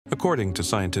According to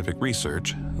scientific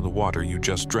research, the water you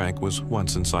just drank was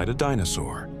once inside a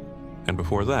dinosaur. And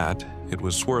before that, it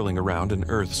was swirling around in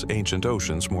Earth's ancient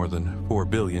oceans more than 4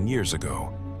 billion years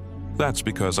ago. That's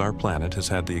because our planet has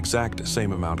had the exact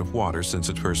same amount of water since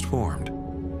it first formed.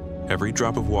 Every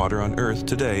drop of water on Earth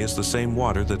today is the same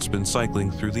water that's been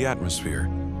cycling through the atmosphere,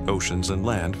 oceans, and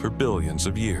land for billions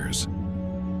of years.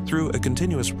 Through a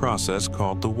continuous process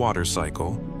called the water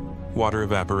cycle, water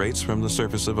evaporates from the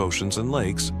surface of oceans and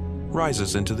lakes,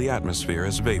 rises into the atmosphere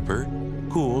as vapor,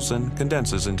 cools and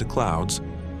condenses into clouds,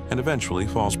 and eventually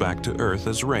falls back to Earth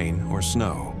as rain or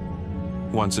snow.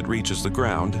 Once it reaches the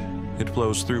ground, it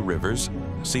flows through rivers,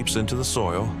 seeps into the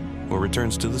soil, or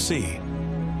returns to the sea,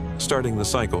 starting the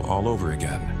cycle all over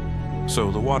again. So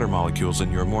the water molecules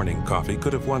in your morning coffee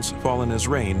could have once fallen as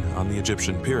rain on the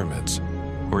Egyptian pyramids,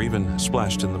 or even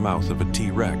splashed in the mouth of a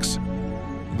T-Rex.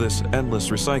 This endless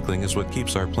recycling is what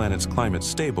keeps our planet's climate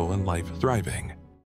stable and life thriving.